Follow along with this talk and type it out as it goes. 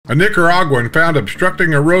A Nicaraguan found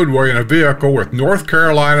obstructing a roadway in a vehicle with North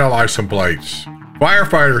Carolina license plates.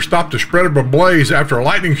 Firefighters stopped the spread of a blaze after a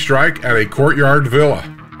lightning strike at a courtyard villa.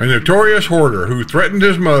 A notorious hoarder who threatened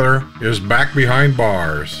his mother is back behind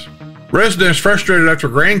bars. Residents frustrated after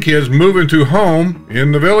grandkids move into home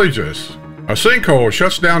in the Villages. A sinkhole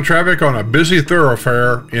shuts down traffic on a busy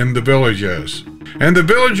thoroughfare in the Villages. And the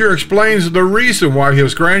villager explains the reason why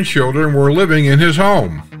his grandchildren were living in his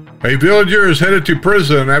home. A villager is headed to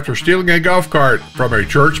prison after stealing a golf cart from a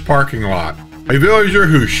church parking lot. A villager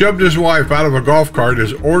who shoved his wife out of a golf cart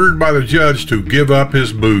is ordered by the judge to give up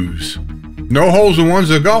his booze. No holes in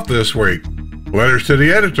ones of golf this week. Letters to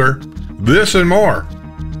the editor. This and more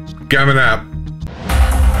coming up.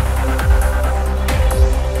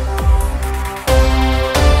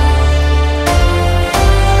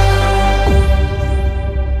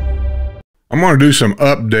 I'm going to do some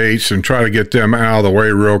updates and try to get them out of the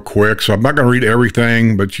way real quick. So I'm not going to read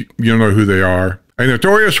everything, but you know who they are. A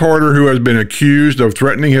notorious hoarder who has been accused of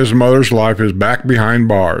threatening his mother's life is back behind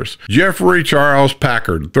bars. Jeffrey Charles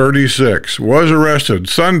Packard, 36, was arrested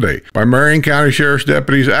Sunday by Marion County Sheriff's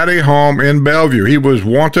deputies at a home in Bellevue. He was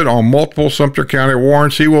wanted on multiple Sumter County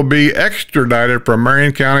warrants. He will be extradited from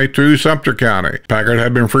Marion County to Sumter County. Packard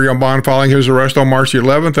had been free on bond following his arrest on March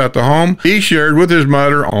 11th at the home he shared with his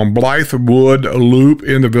mother on Wildwood Loop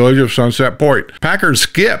in the village of Sunset Point. Packard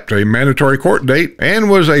skipped a mandatory court date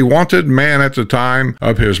and was a wanted man at the time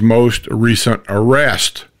of his most recent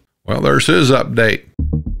arrest. Well, there's his update.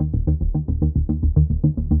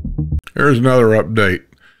 Here's another update.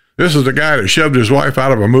 This is the guy that shoved his wife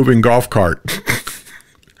out of a moving golf cart.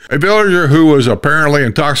 A villager who was apparently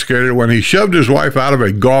intoxicated when he shoved his wife out of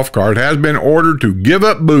a golf cart has been ordered to give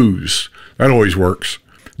up booze. That always works.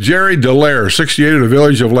 Jerry Dallaire, 68, of the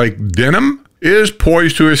village of Lake Denham, is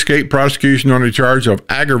poised to escape prosecution on a charge of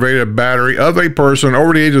aggravated battery of a person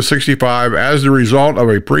over the age of 65 as the result of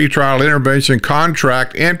a pretrial intervention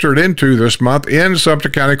contract entered into this month in Sumter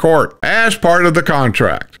County Court. As part of the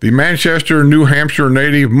contract, the Manchester, New Hampshire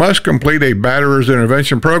native must complete a batterer's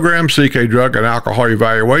intervention program, seek a drug and alcohol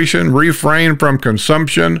evaluation, refrain from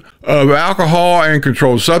consumption of alcohol and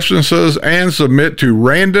controlled substances, and submit to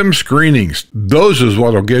random screenings. Those is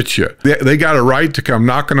what'll get you. They got a right to come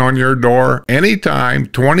knocking on your door anytime,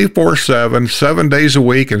 24/7, 7 days a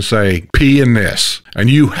week, and say, pee in this. And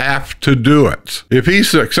you have to do it. If he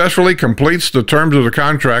successfully completes the terms of the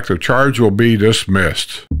contract, the charge will be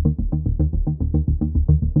dismissed.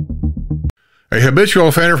 A habitual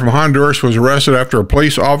offender from Honduras was arrested after a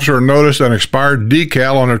police officer noticed an expired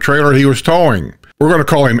decal on a trailer he was towing. We're going to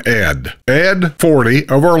call him Ed. Ed, 40,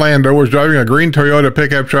 of Orlando, was driving a green Toyota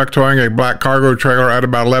pickup truck towing a black cargo trailer at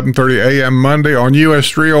about 11:30 a.m. Monday on US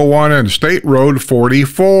 301 and State Road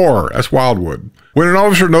 44. That's Wildwood. When an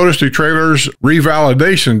officer noticed the trailer's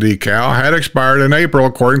revalidation decal had expired in April,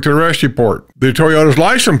 according to the arrest report. The Toyota's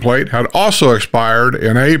license plate had also expired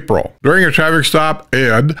in April. During a traffic stop,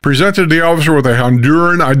 Ed presented the officer with a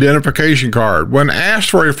Honduran identification card. When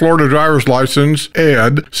asked for a Florida driver's license,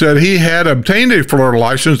 Ed said he had obtained a Florida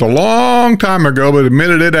license a long time ago, but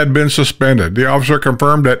admitted it had been suspended. The officer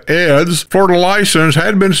confirmed that Ed's Florida license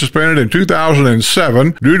had been suspended in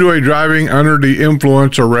 2007 due to a driving under the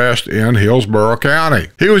influence arrest in Hillsborough County.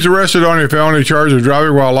 He was arrested on a felony charge of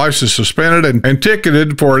driving while license suspended and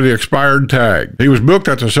ticketed for the expired tag. He was booked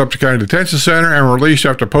at the Sumter County Detention Center and released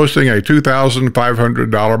after posting a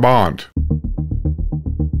 $2,500 bond.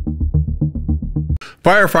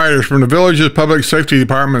 Firefighters from the village's public safety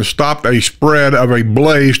department stopped a spread of a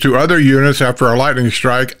blaze to other units after a lightning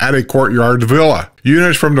strike at a courtyard villa.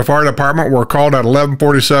 Units from the fire department were called at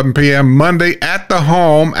 11:47 p.m. Monday at the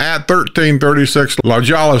home at 1336 La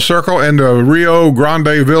Jolla Circle in the Rio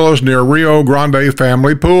Grande Villas near Rio Grande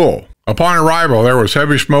Family Pool. Upon arrival, there was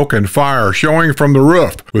heavy smoke and fire showing from the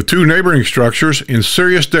roof, with two neighboring structures in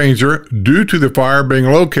serious danger due to the fire being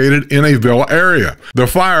located in a villa area. The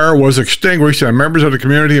fire was extinguished and members of the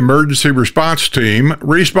community emergency response team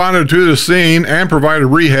responded to the scene and provided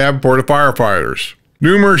rehab for the firefighters.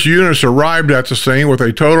 Numerous units arrived at the scene with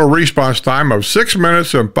a total response time of 6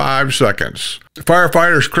 minutes and 5 seconds. The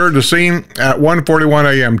firefighters cleared the scene at 1:41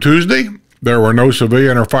 a.m. Tuesday. There were no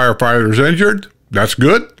civilian or firefighters injured. That's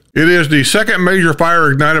good. It is the second major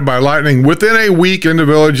fire ignited by lightning within a week in the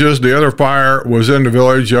Villages. The other fire was in the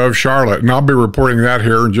village of Charlotte, and I'll be reporting that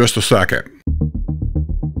here in just a second.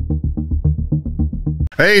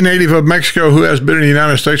 A native of Mexico who has been in the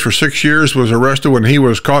United States for 6 years was arrested when he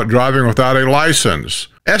was caught driving without a license.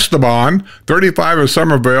 Esteban, 35 of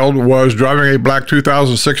Somerville, was driving a black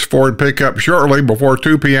 2006 Ford pickup shortly before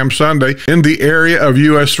 2 p.m. Sunday in the area of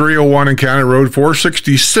US 301 and County Road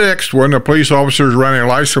 466 when the police officers ran a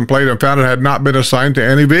license plate and found it had not been assigned to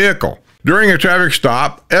any vehicle. During a traffic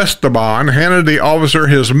stop, Esteban handed the officer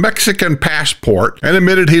his Mexican passport and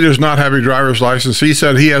admitted he does not have a driver's license. He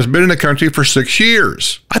said he has been in the country for 6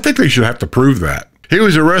 years. I think they should have to prove that. He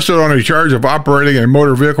was arrested on a charge of operating a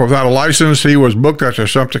motor vehicle without a license. He was booked at the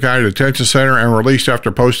Sumter County Detention Center and released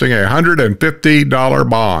after posting a $150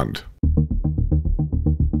 bond.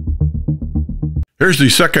 Here's the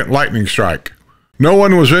second lightning strike. No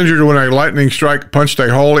one was injured when a lightning strike punched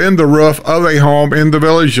a hole in the roof of a home in the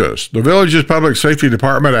Villages. The Villages Public Safety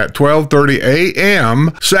Department at 12:30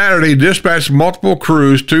 a.m. Saturday dispatched multiple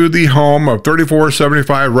crews to the home of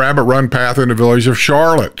 3475 Rabbit Run Path in the village of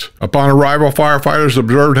Charlotte. Upon arrival, firefighters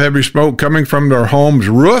observed heavy smoke coming from their home's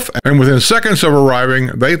roof, and within seconds of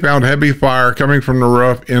arriving, they found heavy fire coming from the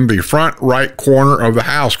roof in the front right corner of the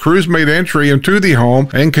house. Crews made entry into the home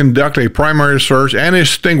and conducted a primary search and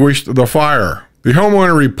extinguished the fire. The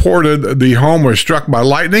homeowner reported the home was struck by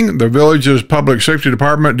lightning. The village's public safety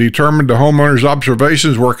department determined the homeowner's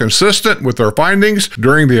observations were consistent with their findings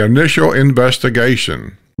during the initial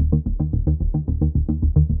investigation.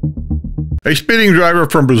 A speeding driver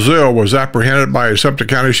from Brazil was apprehended by a Sumter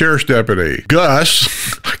County Sheriff's deputy.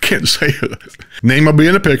 Gus, I can't say it. Name will be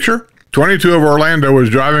in the picture. 22 of Orlando was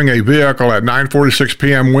driving a vehicle at 9:46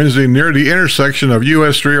 p.m. Wednesday near the intersection of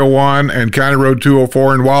US 301 and County Road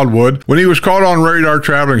 204 in Wildwood when he was caught on radar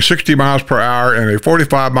traveling 60 miles per hour in a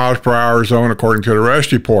 45 miles per hour zone, according to the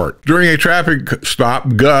arrest report. During a traffic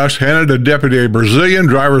stop, Gus handed the deputy a Brazilian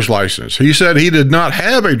driver's license. He said he did not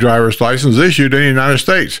have a driver's license issued in the United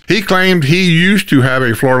States. He claimed he used to have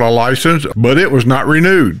a Florida license, but it was not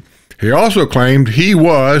renewed. He also claimed he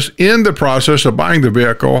was in the process of buying the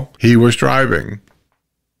vehicle he was driving.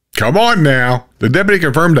 Come on now. The deputy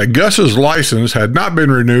confirmed that Gus's license had not been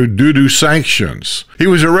renewed due to sanctions. He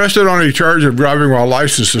was arrested on a charge of driving while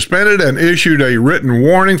license suspended and issued a written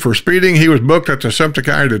warning for speeding. He was booked at the Sumter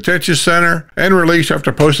County Detention Center and released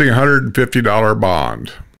after posting a $150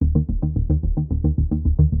 bond.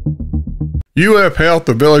 UF Health,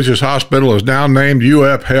 the Villages Hospital, is now named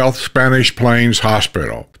UF Health Spanish Plains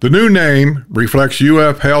Hospital. The new name reflects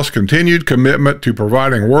UF Health's continued commitment to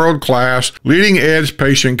providing world-class, leading-edge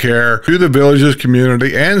patient care to the Villages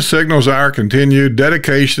community and signals our continued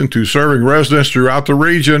dedication to serving residents throughout the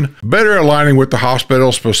region, better aligning with the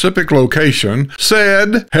hospital's specific location,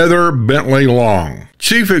 said Heather Bentley Long,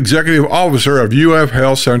 Chief Executive Officer of UF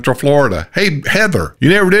Health Central Florida. Hey, Heather, you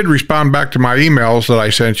never did respond back to my emails that I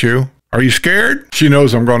sent you. Are you scared? She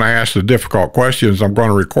knows I'm going to ask the difficult questions. I'm going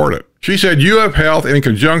to record it. She said UF Health, in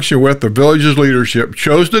conjunction with the village's leadership,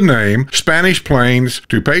 chose the name Spanish Plains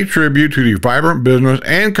to pay tribute to the vibrant business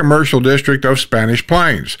and commercial district of Spanish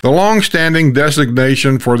Plains. The long-standing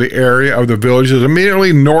designation for the area of the village is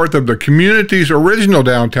immediately north of the community's original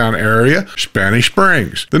downtown area, Spanish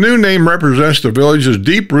Springs. The new name represents the village's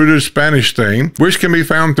deep-rooted Spanish theme, which can be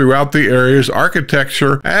found throughout the area's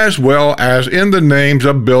architecture as well as in the names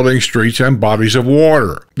of buildings, streets, and bodies of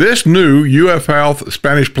water. This new UF Health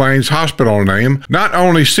Spanish Plains Hospital name not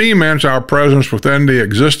only cements our presence within the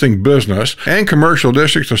existing business and commercial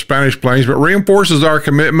districts of Spanish Plains, but reinforces our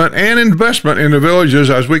commitment and investment in the villages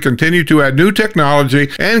as we continue to add new technology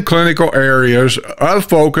and clinical areas of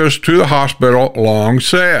focus to the hospital, Long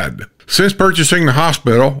said. Since purchasing the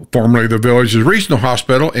hospital, formerly the village's regional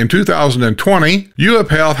hospital, in 2020, UF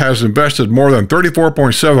Health has invested more than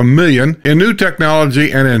 $34.7 million in new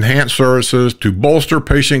technology and enhanced services to bolster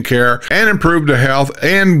patient care and improve the health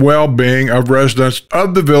and well-being of residents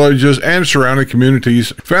of the villages and surrounding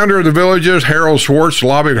communities. Founder of the villages, Harold Schwartz,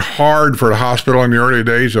 lobbied hard for the hospital in the early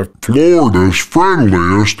days of Florida's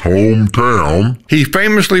friendliest hometown. He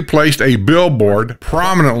famously placed a billboard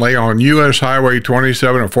prominently on U.S. Highway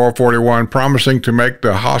 27 and 441 promising to make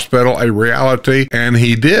the hospital a reality, and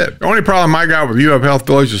he did. The only problem I got with UF Health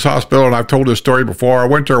Villages Hospital, and I've told this story before, I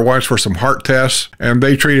went there once for some heart tests, and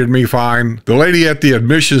they treated me fine. The lady at the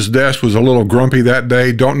admissions desk was a little grumpy that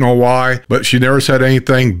day, don't know why, but she never said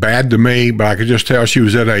anything bad to me, but I could just tell she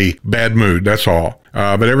was in a bad mood, that's all.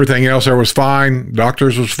 But everything else there was fine.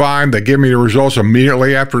 Doctors was fine. They gave me the results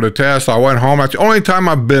immediately after the test. I went home. That's the only time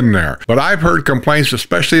I've been there. But I've heard complaints,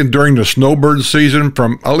 especially during the snowbird season,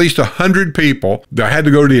 from at least 100 people that had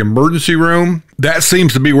to go to the emergency room. That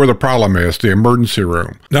seems to be where the problem is, the emergency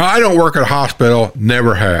room. Now, I don't work at a hospital,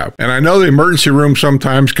 never have. And I know the emergency room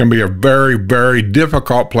sometimes can be a very, very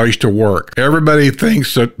difficult place to work. Everybody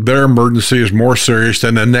thinks that their emergency is more serious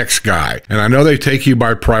than the next guy. And I know they take you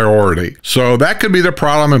by priority. So that could be be the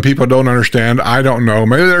problem and people don't understand. I don't know.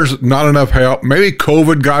 Maybe there's not enough help. Maybe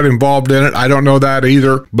COVID got involved in it. I don't know that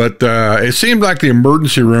either. But it seems like the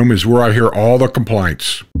emergency room is where I hear all the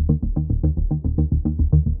complaints.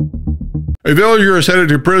 A villager is headed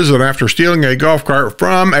to prison after stealing a golf cart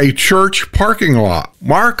from a church parking lot.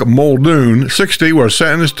 Mark Muldoon, 60, was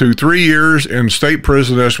sentenced to 3 years in state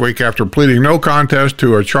prison this week after pleading no contest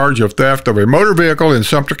to a charge of theft of a motor vehicle in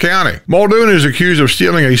Sumter County. Muldoon is accused of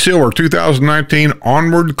stealing a silver 2019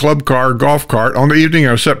 Onward Club Car golf cart on the evening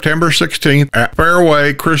of September 16th at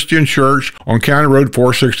Fairway Christian Church on County Road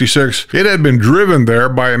 466. It had been driven there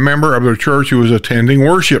by a member of the church who was attending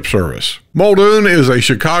worship service. Muldoon is a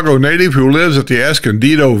Chicago native who lives at the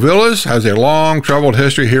Escondido Villas, has a long, troubled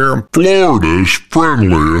history here in Florida's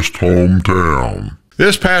friendliest hometown.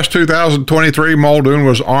 This past 2023, Muldoon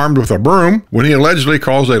was armed with a broom when he allegedly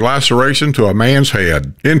caused a laceration to a man's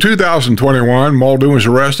head. In 2021, Muldoon was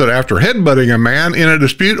arrested after headbutting a man in a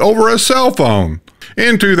dispute over a cell phone.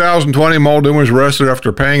 In 2020, Muldoon was arrested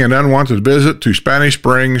after paying an unwanted visit to Spanish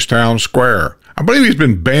Springs Town Square. I believe he's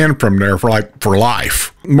been banned from there for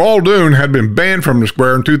life. Muldoon had been banned from the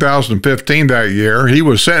square in 2015 that year. He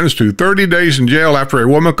was sentenced to 30 days in jail after a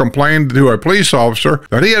woman complained to a police officer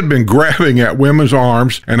that he had been grabbing at women's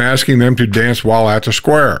arms and asking them to dance while at the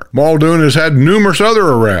square. Muldoon has had numerous other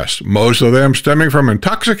arrests, most of them stemming from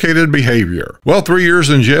intoxicated behavior. Well, 3 years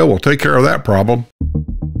in jail will take care of that problem.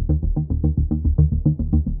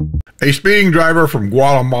 A speeding driver from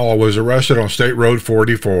Guatemala was arrested on State Road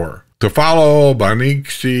 44. Tefalo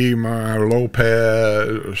Banixima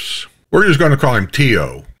Lopez, we're just going to call him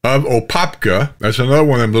Tio, of Opopka. That's another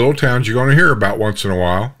one of them little towns you're going to hear about once in a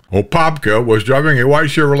while. Opopka was driving a white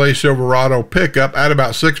Chevrolet Silverado pickup at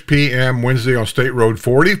about 6 p.m. Wednesday on State Road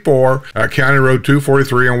 44 at County Road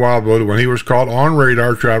 243 in Wildwood when he was caught on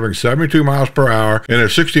radar traveling 72 miles per hour in a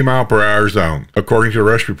 60-mile-per-hour zone, according to a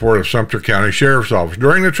arrest report of Sumter County Sheriff's Office.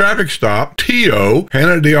 During the traffic stop, Tio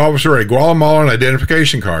handed the officer a Guatemalan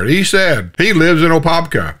identification card. He said he lives in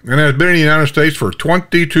Opopka and has been in the United States for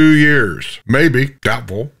 22 years. Maybe.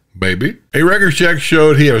 Doubtful. Maybe. A record check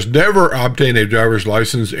showed he has never obtained a driver's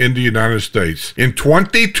license in the United States. In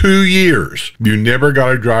 22 years, you never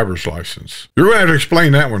got a driver's license. You're going to have to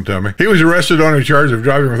explain that one to me. He was arrested on a charge of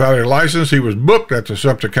driving without a license. He was booked at the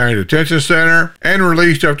Sumter County Detention Center and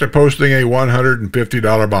released after posting a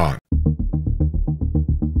 $150 bond.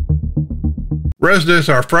 Residents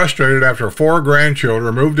are frustrated after 4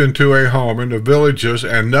 grandchildren moved into a home in the villages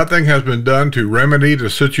and nothing has been done to remedy the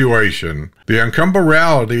situation. The uncomfortable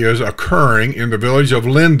reality is occurring in the village of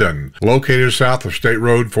Linden, located south of State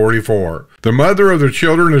Road 44. The mother of the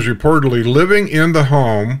children is reportedly living in the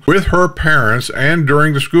home with her parents, and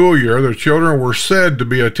during the school year, the children were said to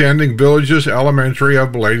be attending Villages Elementary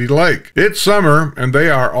of Lady Lake. It's summer, and they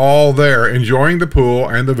are all there enjoying the pool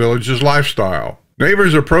and the village's lifestyle.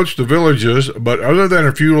 Neighbors approached the villages, but other than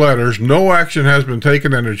a few letters, no action has been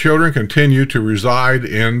taken and the children continue to reside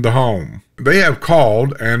in the home. They have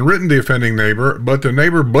called and written the offending neighbor, but the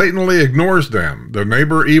neighbor blatantly ignores them. The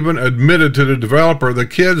neighbor even admitted to the developer the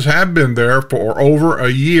kids have been there for over a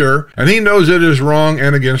year, and he knows it is wrong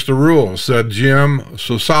and against the rules, said Jim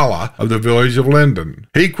Susala of the village of Linden.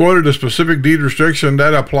 He quoted a specific deed restriction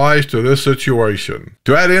that applies to this situation.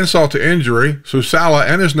 To add insult to injury, Susala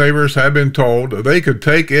and his neighbors have been told they could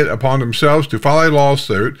take it upon themselves to file a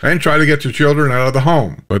lawsuit and try to get the children out of the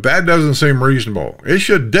home. But that doesn't seem reasonable. It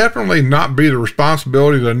should definitely not be the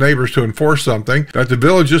responsibility of the neighbors to enforce something that the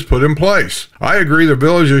villages put in place. I agree the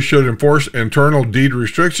villages should enforce internal deed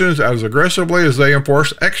restrictions as aggressively as they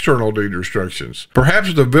enforce external deed restrictions.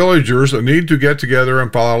 Perhaps the villagers need to get together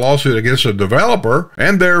and file a lawsuit against the developer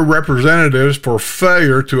and their representatives for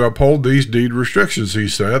failure to uphold these deed restrictions, he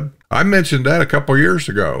said. I mentioned that a couple years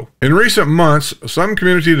ago. In recent months, some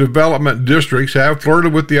community development districts have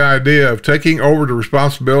flirted with the idea of taking over the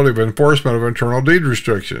responsibility of enforcement of internal deed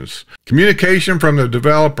restrictions. Communication from the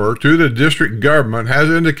developer to the district government has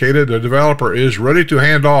indicated the developer is ready to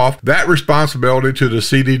hand off that responsibility to the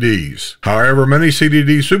CDDs. However, many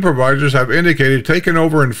CDD supervisors have indicated taking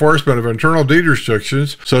over enforcement of internal deed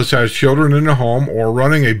restrictions, such as children in a home or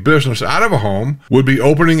running a business out of a home, would be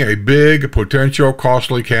opening a big, potential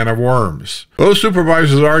costly can of worms. Those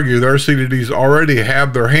supervisors argue their CDDs already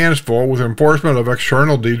have their hands full with enforcement of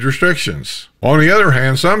external deed restrictions. On the other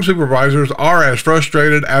hand, some supervisors are as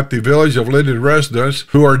frustrated at the village of Linden residents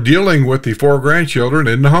who are dealing with the 4 grandchildren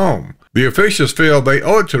in the home. The officials feel they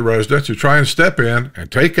owe it to residents to try and step in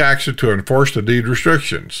and take action to enforce the deed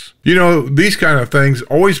restrictions. You know, these kind of things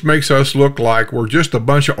always makes us look like we're just a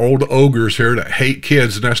bunch of old ogres here that hate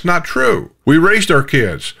kids, and that's not true. We raised our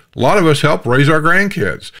kids. A lot of us help raise our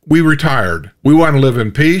grandkids. We retired. We want to live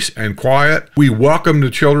in peace and quiet. We welcome the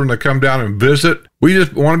children to come down and visit. We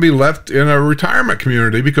just want to be left in a retirement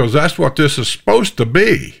community because that's what this is supposed to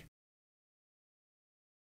be.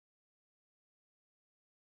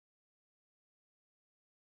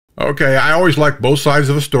 Okay, I always like both sides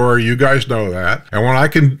of the story. You guys know that. And when I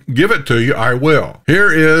can give it to you, I will.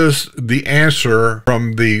 Here is the answer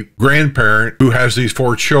from the grandparent who has these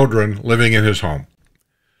 4 children living in his home.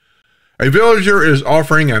 A villager is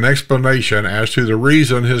offering an explanation as to the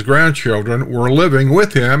reason his grandchildren were living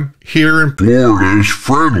with him here in Florida's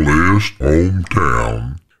friendliest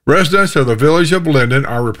hometown. Residents of the village of Linden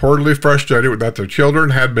are reportedly frustrated that their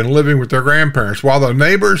children had been living with their grandparents. While the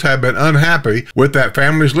neighbors have been unhappy with that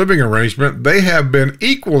family's living arrangement, they have been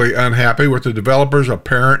equally unhappy with the developer's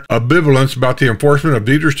apparent ambivalence about the enforcement of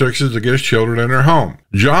deed restrictions against children in their home.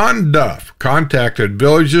 John Duff contacted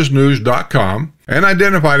villagesnews.com and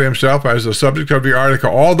identified himself as the subject of the article,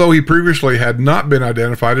 although he previously had not been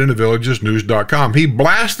identified in the villagesnews.com. He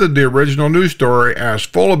blasted the original news story as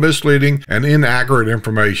full of misleading and inaccurate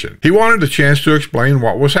information. He wanted a chance to explain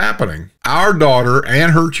what was happening. Our daughter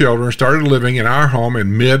and her children started living in our home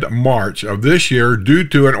in mid-March of this year due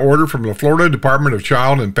to an order from the Florida Department of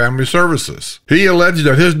Child and Family Services. He alleged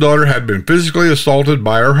that his daughter had been physically assaulted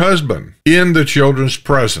by her husband in the children's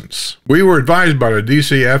presence. We were advised by the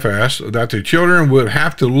DCFS that the children would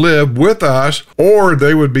have to live with us or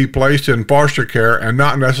they would be placed in foster care and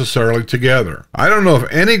not necessarily together. I don't know of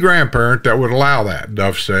any grandparent that would allow that,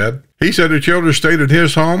 Duff said. He said the children stayed at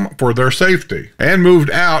his home for their safety and moved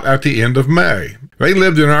out at the end of May. They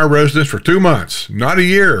lived in our residence for 2 months, not a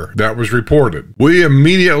year, that was reported. We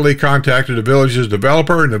immediately contacted the village's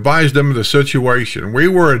developer and advised them of the situation. We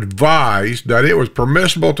were advised that it was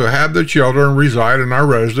permissible to have the children reside in our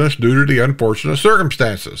residence due to the unfortunate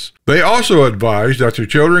circumstances. They also advised that the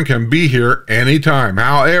children can be here anytime.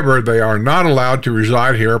 However, they are not allowed to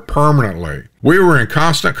reside here permanently. We were in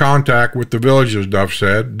constant contact with the villages, Duff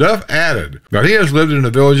said. Duff added that he has lived in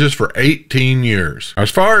the villages for 18 years.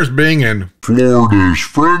 As far as being in Florida's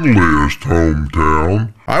friendliest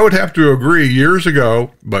hometown, I would have to agree years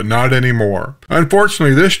ago, but not anymore.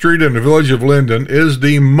 Unfortunately, this street in the village of Linden is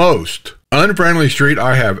the most unfriendly street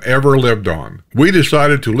I have ever lived on. We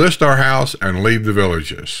decided to list our house and leave the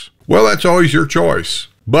villages. Well, that's always your choice.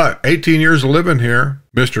 But 18 years of living here,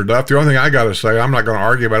 Mr. Duff, the only thing I got to say, I'm not going to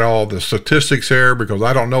argue about all the statistics here because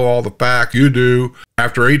I don't know all the facts. You do.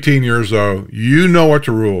 After 18 years, though, you know what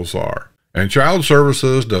the rules are. And Child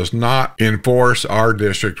Services does not enforce our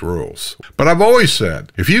district rules. But I've always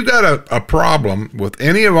said, if you've got a problem with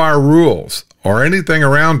any of our rules or anything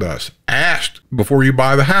around us, ask before you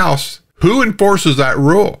buy the house. Who enforces that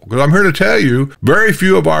rule? Because I'm here to tell you, very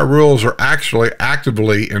few of our rules are actually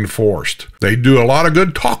actively enforced. They do a lot of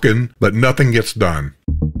good talking, but nothing gets done.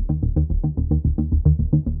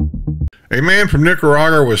 A man from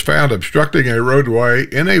Nicaragua was found obstructing a roadway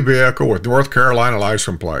in a vehicle with North Carolina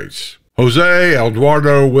license plates. Jose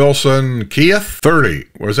Eduardo Wilson Keith, 30,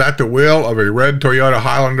 was at the wheel of a red Toyota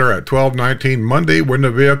Highlander at 12:19 Monday when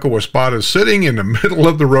the vehicle was spotted sitting in the middle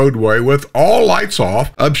of the roadway with all lights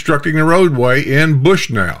off, obstructing the roadway in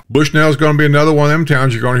Bushnell. Bushnell is going to be another one of them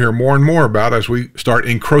towns you're going to hear more and more about as we start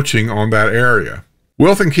encroaching on that area.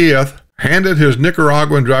 Wilson Keith handed his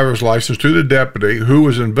Nicaraguan driver's license to the deputy who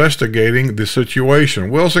was investigating the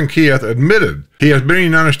situation. Wilson Keith admitted he has been in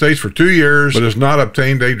the United States for 2 years but has not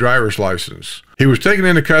obtained a driver's license. He was taken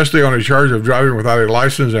into custody on a charge of driving without a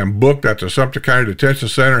license and booked at the Sumter County Detention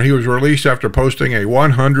Center. He was released after posting a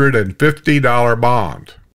 $150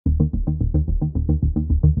 bond.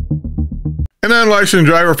 An unlicensed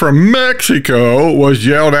driver from Mexico was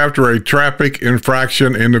jailed after a traffic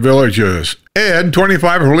infraction in the villages. Ed,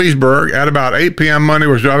 25 from Leesburg, at about 8 p.m. Monday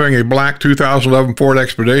was driving a black 2011 Ford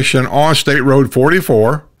Expedition on State Road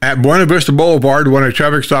 44 at Buena Vista Boulevard when a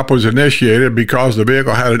traffic stop was initiated because the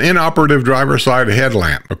vehicle had an inoperative driver's side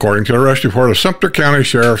headlamp, according to the arrest report of Sumter County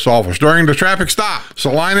Sheriff's Office. During the traffic stop,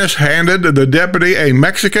 Salinas handed the deputy a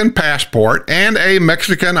Mexican passport and a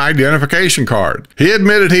Mexican identification card. He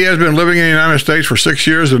admitted he has been living in the United States for 6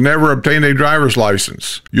 years and never obtained a driver's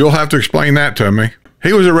license. You'll have to explain that to me.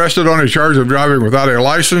 He was arrested on a charge of driving without a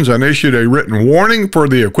license and issued a written warning for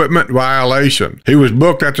the equipment violation. He was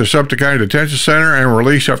booked at the Sumter County Detention Center and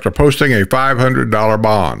released after posting a $500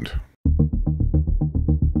 bond.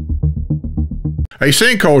 A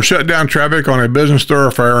sinkhole shut down traffic on a business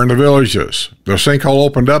thoroughfare in the Villages. The sinkhole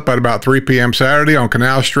opened up at about 3 p.m. Saturday on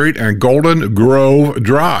Canal Street and Golden Grove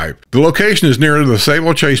Drive. The location is near the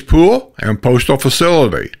Sable Chase Pool and Postal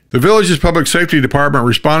Facility. The Villages Public Safety Department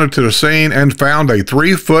responded to the scene and found a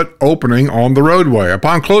 3-foot opening on the roadway.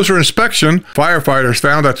 Upon closer inspection, firefighters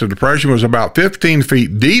found that the depression was about 15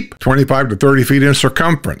 feet deep, 25 to 30 feet in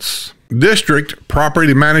circumference. District,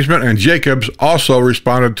 Property Management, and Jacobs also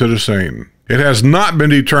responded to the scene. It has not been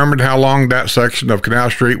determined how long that section of Canal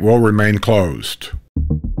Street will remain closed.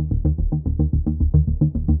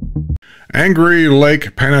 Angry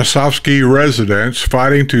Lake Panisovsky residents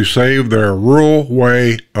fighting to save their rural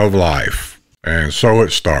way of life. And so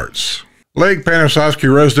it starts. Lake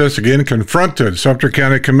Panisovsky residents again confronted Sumter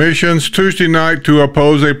County Commissions Tuesday night to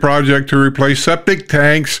oppose a project to replace septic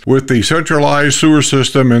tanks with the centralized sewer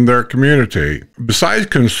system in their community. Besides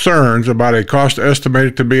concerns about a cost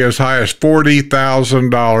estimated to be as high as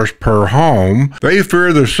 $40,000 per home, they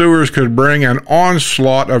fear the sewers could bring an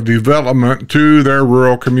onslaught of development to their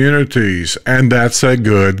rural communities, and that's a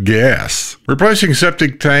good guess. Replacing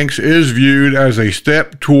septic tanks is viewed as a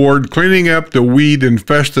step toward cleaning up the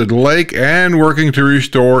weed-infested lake and working to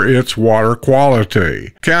restore its water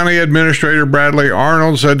quality. County Administrator Bradley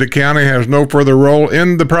Arnold said the county has no further role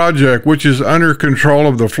in the project, which is under control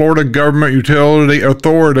of the Florida Government Utility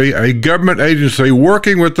Authority, a government agency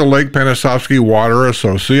working with the Lake Panisovsky Water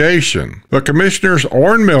Association. The commissioners,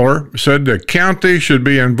 Orrin Miller, said the county should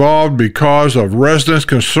be involved because of residents'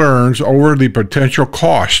 concerns over the potential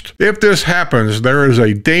cost. If this happens, there is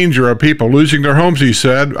a danger of people losing their homes, he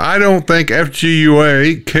said. I don't think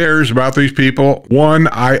FGUA cares about these people one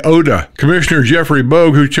iota. Commissioner Jeffrey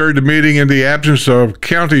Bogue, who chaired the meeting in the absence of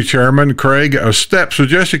County Chairman Craig Estep,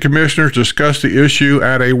 suggested commissioners discuss the issue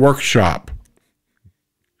at a workshop.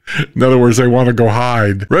 In other words, they want to go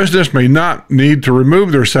hide. Residents may not need to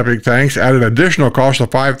remove their septic tanks at an additional cost of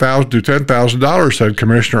 $5,000 to $10,000, said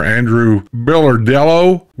Commissioner Andrew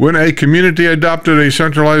Billardello. When a community adopted a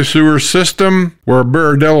centralized sewer system where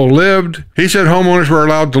Billardello lived, he said homeowners were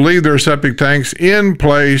allowed to leave their septic tanks in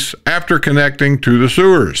place after connecting to the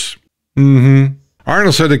sewers.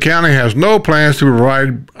 Arnold said the county has no plans to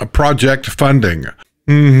provide project funding.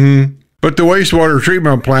 But the wastewater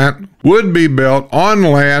treatment plant would be built on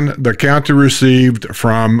land the county received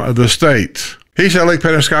from the state. He said Lake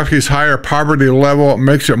Panisovsky's higher poverty level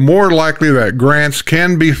makes it more likely that grants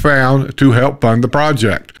can be found to help fund the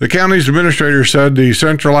project. The county's administrator said the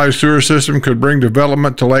centralized sewer system could bring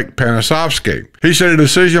development to Lake Panisovsky. He said a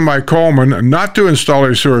decision by Coleman not to install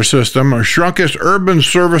a sewer system shrunk its urban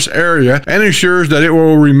service area and ensures that it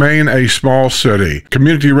will remain a small city.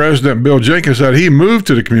 Community resident Bill Jenkins said he moved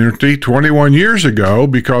to the community 21 years ago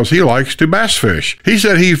because he likes to bass fish. He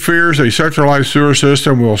said he fears a centralized sewer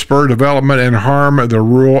system will spur development and harm the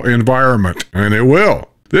rural environment. And it will.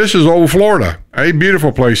 This is old Florida, a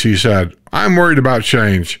beautiful place, he said. I'm worried about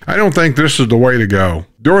change. I don't think this is the way to go.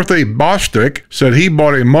 Dorothy Bostick said he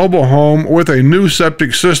bought a mobile home with a new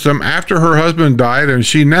septic system after her husband died, and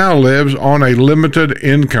she now lives on a limited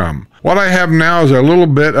income. What I have now is a little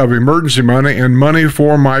bit of emergency money and money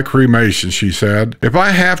for my cremation, she said. If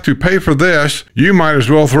I have to pay for this, you might as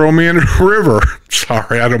well throw me in the river.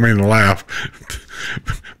 Sorry, I don't mean to laugh.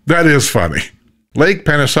 That is funny. Lake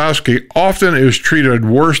Panisovsky often is treated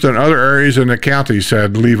worse than other areas in the county,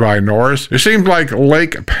 said Levi Norris. It seems like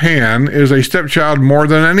Lake Pan is a stepchild more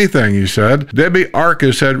than anything, he said. Debbie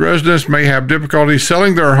Arcus said residents may have difficulty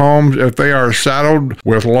selling their homes if they are saddled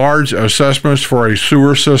with large assessments for a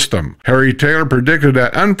sewer system. Harry Taylor predicted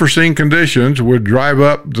that unforeseen conditions would drive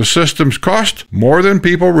up the system's cost more than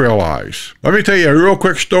people realize. Let me tell you a real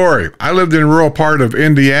quick story. I lived in a rural part of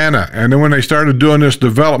Indiana, and then when they started doing this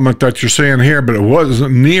development that you're seeing here, but it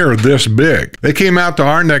wasn't near this big. They came out to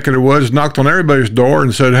our neck of the woods, knocked on everybody's door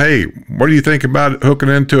and said, hey, what do you think about hooking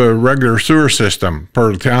into a regular sewer system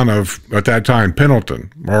for the town of, at that time,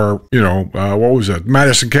 Pendleton, or, what was it,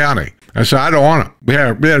 Madison County? I said, I don't want it. We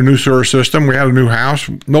had a new sewer system. We had a new house.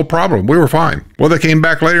 No problem. We were fine. Well, they came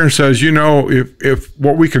back later and says, if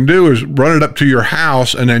what we can do is run it up to your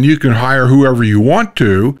house and then you can hire whoever you want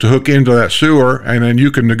to hook into that sewer, and then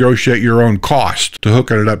you can negotiate your own cost to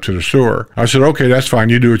hooking it up to the sewer. I said, okay, that's fine.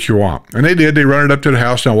 You do what you want. And they did. They run it up to the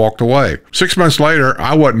house and walked away. 6 months later,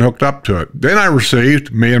 I wasn't hooked up to it. Then I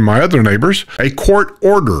received, me and my other neighbors, a court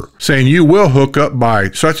order saying you will hook up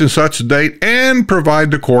by such and such date and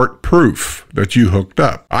provide the court proof. proof that you hooked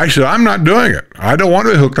up. I said, I'm not doing it. I don't want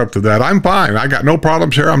to hook up to that. I'm fine. I got no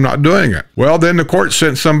problems here. I'm not doing it. Well, then the court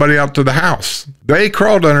sent somebody out to the house. They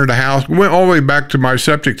crawled under the house, went all the way back to my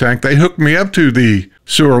septic tank. They hooked me up to the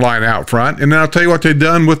sewer line out front. And then I'll tell you what they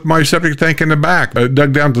done with my septic tank in the back. They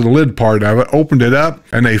dug down to the lid part of it, opened it up,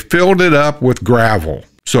 and they filled it up with gravel,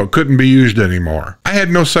 so it couldn't be used anymore. I had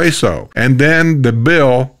no say-so. And then the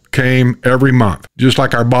bill came every month, just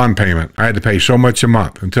like our bond payment. I had to pay so much a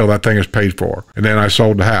month until that thing is paid for. And then I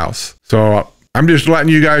sold the house. So I'm just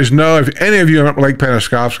letting you guys know, if any of you are up Lake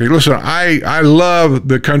Penobscot, listen, I love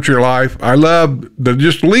the country life. I love to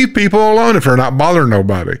just leave people alone if they're not bothering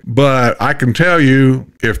nobody. But I can tell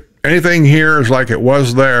you, if anything here is like it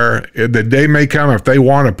was there, the day may come, if they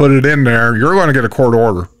want to put it in there, you're going to get a court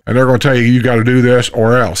order. And they're going to tell you, you got to do this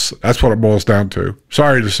or else. That's what it boils down to.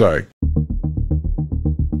 Sorry to say.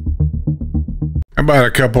 How about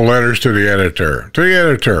a couple letters to the editor? To the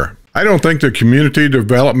editor. I don't think the community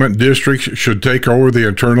development districts should take over the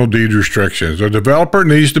internal deed restrictions. The developer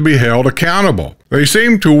needs to be held accountable. They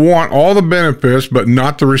seem to want all the benefits, but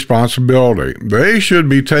not the responsibility. They should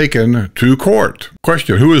be taken to court.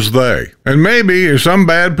 Question, who is they? And maybe some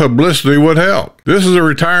bad publicity would help. This is a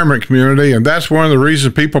retirement community, and that's one of the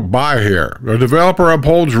reasons people buy here. The developer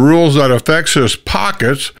upholds rules that affects his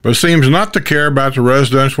pockets, but seems not to care about the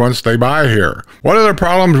residents once they buy here. What other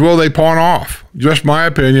problems will they pawn off? Just my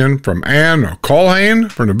opinion from Ann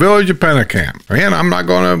Colhane from the village of Pennicamp. And I'm not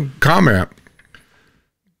going to comment.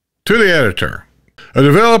 To the editor. A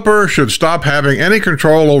developer should stop having any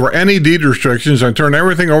control over any deed restrictions and turn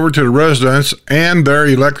everything over to the residents and their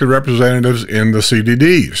elected representatives in the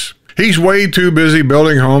CDDs. He's way too busy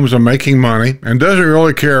building homes and making money and doesn't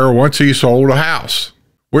really care once he's sold a house.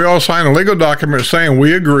 We all sign a legal document saying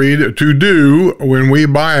we agreed to do when we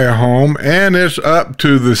buy a home, and it's up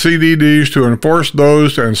to the CDDs to enforce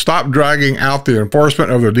those and stop dragging out the enforcement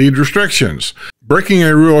of the deed restrictions. Breaking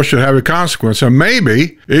a rule should have a consequence, and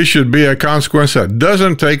maybe it should be a consequence that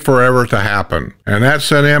doesn't take forever to happen. And that's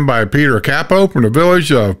sent in by Peter Capo from the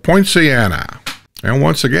village of Point Siena. And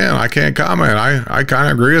once again, I can't comment. I kind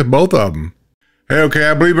of agree with both of them. Hey, okay,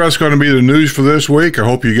 I believe that's going to be the news for this week. I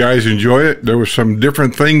hope you guys enjoyed it. There were some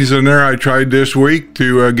different things in there I tried this week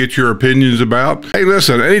to get your opinions about. Hey,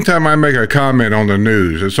 listen, anytime I make a comment on the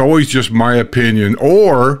news, it's always just my opinion,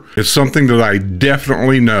 or it's something that I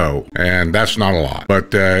definitely know, and that's not a lot.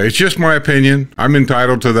 But it's just my opinion. I'm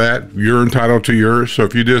entitled to that. You're entitled to yours. So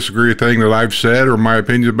if you disagree with anything that I've said or my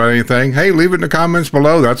opinion about anything, hey, leave it in the comments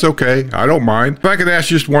below. That's okay. I don't mind. If I could ask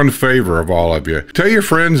just one favor of all of you, tell your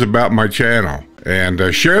friends about my channel. And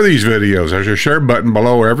share these videos. There's a share button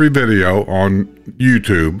below every video on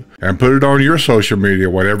YouTube, and put it on your social media,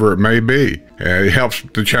 whatever it may be. It helps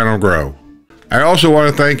the channel grow. I also want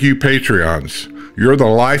to thank you Patreons. You're the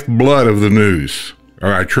lifeblood of the news.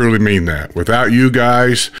 I truly mean that. Without you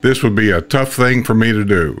guys, this would be a tough thing for me to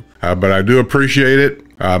do. But I do appreciate it.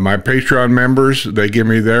 My Patreon members, they give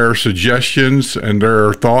me their suggestions and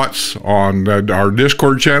their thoughts on our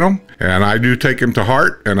Discord channel. And I do take them to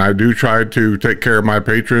heart, and I do try to take care of my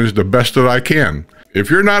patrons the best that I can. If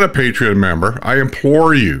you're not a Patreon member, I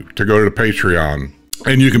implore you to go to the Patreon.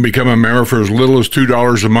 And you can become a member for as little as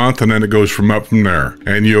 $2 a month, and then it goes from there.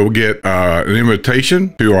 And you'll get an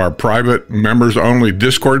invitation to our private members-only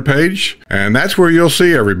Discord page, and that's where you'll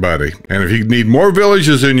see everybody. And if you need more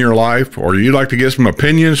villages in your life, or you'd like to get some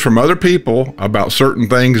opinions from other people about certain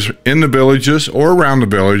things in the villages or around the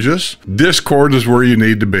villages, Discord is where you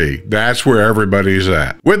need to be. That's where everybody's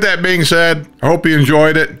at. With that being said, I hope you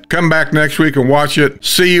enjoyed it. Come back next week and watch it.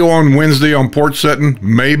 See you on Wednesday on porch setting.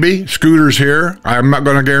 Maybe. Scooter's here. I'm not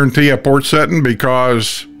going to guarantee a porch setting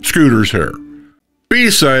because Scooter's here. Be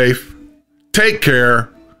safe. Take care.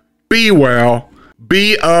 Be well.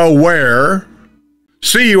 Be aware.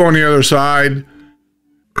 See you on the other side.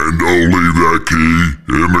 And don't leave that key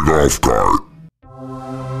in the golf cart.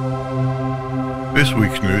 This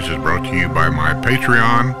week's news is brought to you by my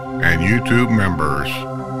Patreon and YouTube members.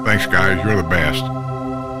 Thanks, guys. You're the best.